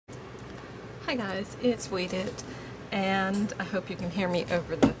Hi guys, it's Weedit, and I hope you can hear me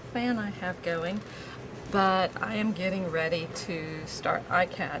over the fan I have going, but I am getting ready to start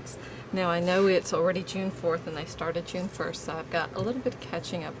ICADS. Now I know it's already June 4th and they started June 1st, so I've got a little bit of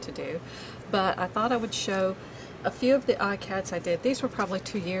catching up to do, but I thought I would show a few of the ICADS I did. These were probably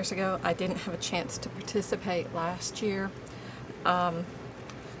 2 years ago. I didn't have a chance to participate last year, and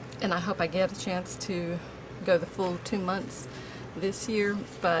I hope I get a chance to go the full 2 months this year.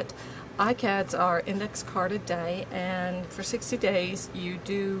 But ICADS are index card a day, and for 60 days you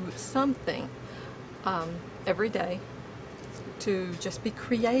do something every day to just be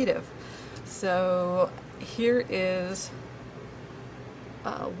creative. So here is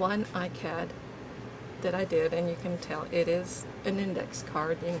one ICAD that I did, and you can tell it is an index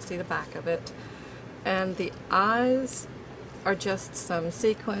card. You can see the back of it, and the eyes are just some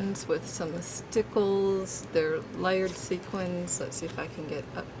sequins with some stickles. They're layered sequins. Let's see if I can get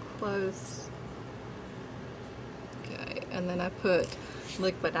up close. Okay, and then I put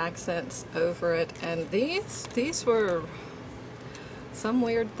liquid accents over it, and these were some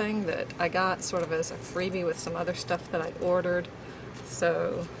weird thing that I got sort of as a freebie with some other stuff that I ordered.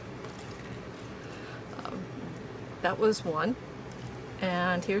 So that was one.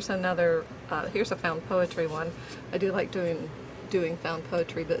 And here's another, here's a found poetry one. I do like doing found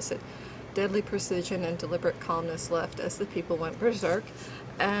poetry, but it's deadly precision and deliberate calmness left as the people went berserk.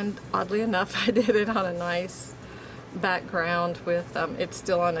 And oddly enough, I did it on a nice background with, it's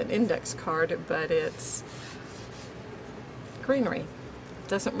still on an index card, but it's greenery.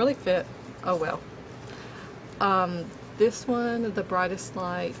 Doesn't really fit. Oh well. This one, the brightest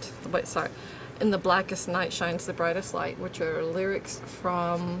light, wait, sorry. In the blackest night shines the brightest light, which are lyrics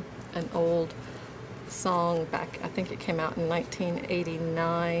from an old song back, I think it came out in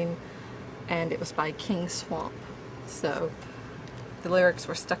 1989, and it was by King Swamp. So the lyrics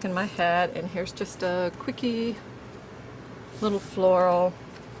were stuck in my head, and here's just a quickie little floral.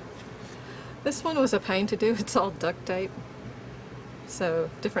 This one was a pain to do. It's all duct tape.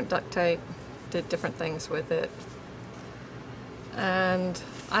 So different duct tape, did different things with it. And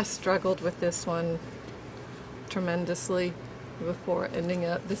I struggled with this one tremendously before ending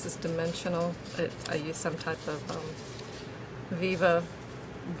up. This is dimensional. I used some type of Viva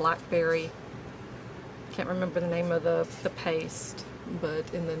blackberry. Can't remember the name of the paste,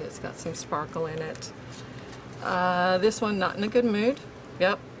 and then it's got some sparkle in it. This one, not in a good mood.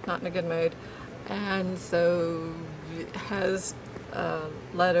 Yep, not in a good mood. And so it has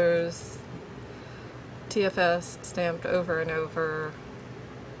letters TFS stamped over and over.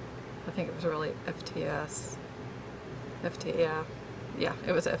 I think it was really FTS. Yeah,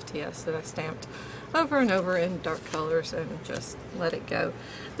 it was FTS that I stamped over and over in dark colors and just let it go.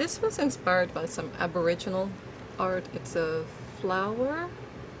 This was inspired by some Aboriginal art. It's a flower,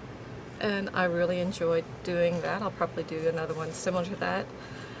 and I really enjoyed doing that. I'll probably do another one similar to that.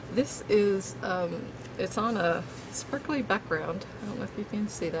 This is, it's on a sparkly background. I don't know if you can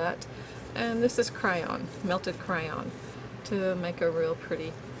see that. And this is crayon, melted crayon, to make a real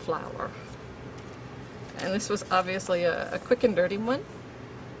pretty flower. And this was obviously a quick and dirty one.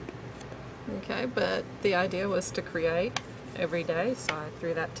 Okay, but the idea was to create every day, so I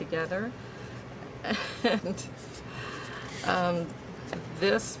threw that together. And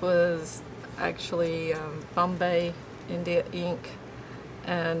this was actually Bombay India ink,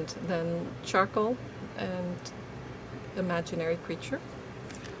 and then charcoal and imaginary creature.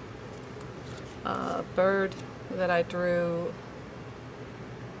 A bird that I drew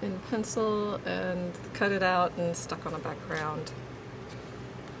in pencil and cut it out and stuck on a background.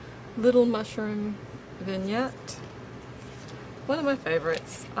 Little mushroom vignette. One of my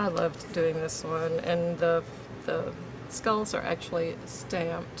favorites. I loved doing this one, and the skulls are actually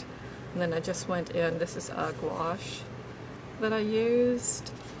stamped. And then I just went in, this is a gouache that I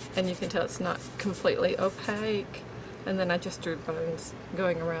used, and you can tell it's not completely opaque. And then I just drew bones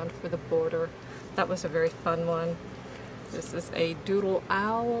going around for the border. That was a very fun one. This is a doodle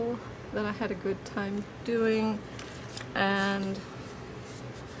owl that I had a good time doing, and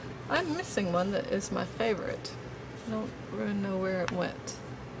I'm missing one that is my favorite. I don't really know where it went,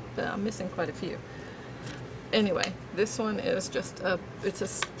 but I'm missing quite a few. Anyway, this one is just it's a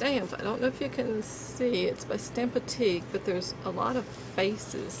stamp. I don't know if you can see, it's by Stampatique, but there's a lot of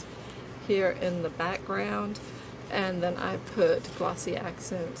faces here in the background. And then I put glossy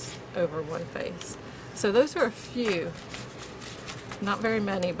accents over one face. So those are a few, not very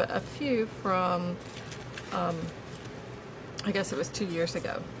many, but a few from, I guess it was 2 years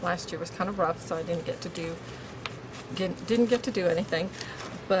ago. Last year was kind of rough, so I didn't get to do anything,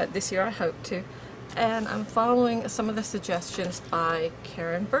 but this year I hope to. And I'm following some of the suggestions by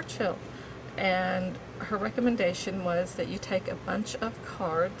Karen Birchill. and her recommendation was that you take a bunch of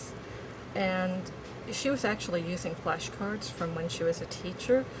cards, and she was actually using flashcards from when she was a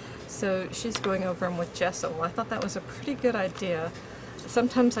teacher, so she's going over them with gesso. Well, I thought that was a pretty good idea.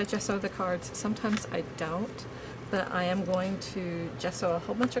 Sometimes I gesso the cards, sometimes I don't, but I am going to gesso a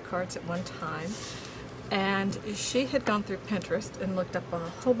whole bunch of cards at one time. And she had gone through Pinterest and looked up a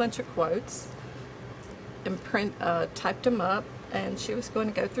whole bunch of quotes and typed them up, and she was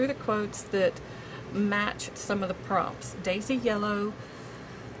going to go through the quotes that match some of the prompts. Daisy Yellow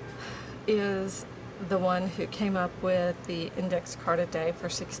is the one who came up with the index card a day for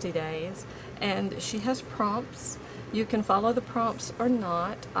 60 days, and she has prompts. You can follow the prompts or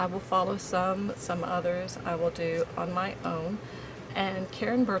not. I will follow some others I will do on my own. And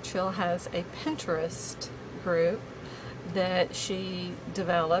Karen Birchill has a Pinterest group that she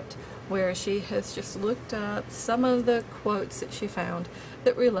developed where she has just looked up some of the quotes that she found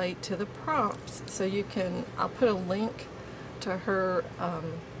that relate to the prompts. So you can, I'll put a link to her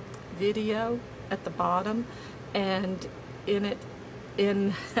video at the bottom, and in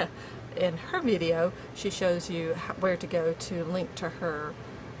her video she shows you where to go to link to her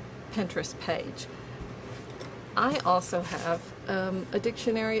Pinterest page. I also have a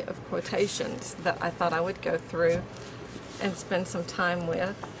dictionary of quotations that I thought I would go through and spend some time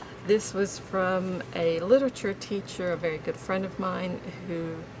with. This was from a literature teacher, a very good friend of mine,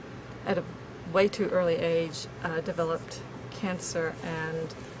 who at a way too early age developed cancer,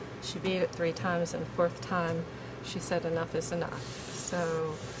 and she beat it 3 times, and the 4th time she said enough is enough.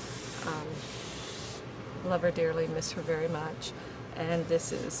 So love her dearly, miss her very much, and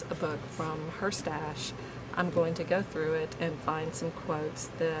this is a book from her stash. I'm going to go through it and find some quotes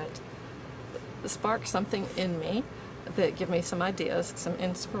that spark something in me, that give me some ideas, some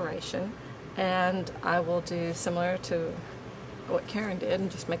inspiration, and I will do similar to what Karen did and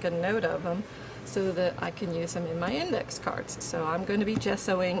just make a note of them so that I can use them in my index cards. So I'm going to be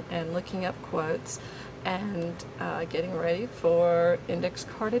gessoing and looking up quotes and getting ready for index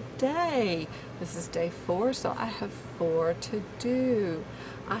card a day. This is day 4, so I have 4 to do.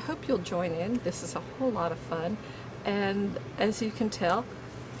 I hope you'll join in. This is a whole lot of fun, and as you can tell,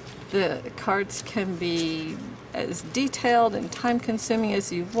 the cards can be as detailed and time-consuming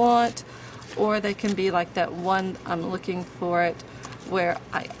as you want, or they can be like that one I'm looking for it, where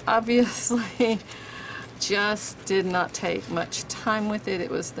I obviously just did not take much time with it.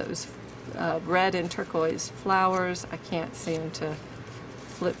 It was those red and turquoise flowers. I can't seem to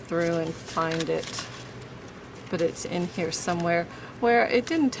flip through and find it, but it's in here somewhere, where it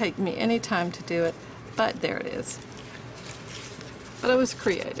didn't take me any time to do it, but there it is. But I was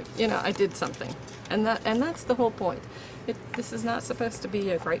creative, you know, I did something, and that's the whole point. This is not supposed to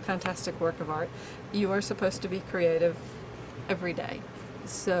be a great, fantastic work of art. You are supposed to be creative every day.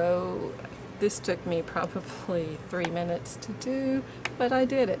 So this took me probably 3 minutes to do, but I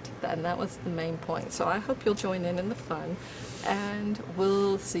did it, and that was the main point. So I hope you'll join in the fun, and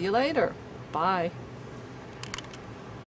we'll see you later. Bye.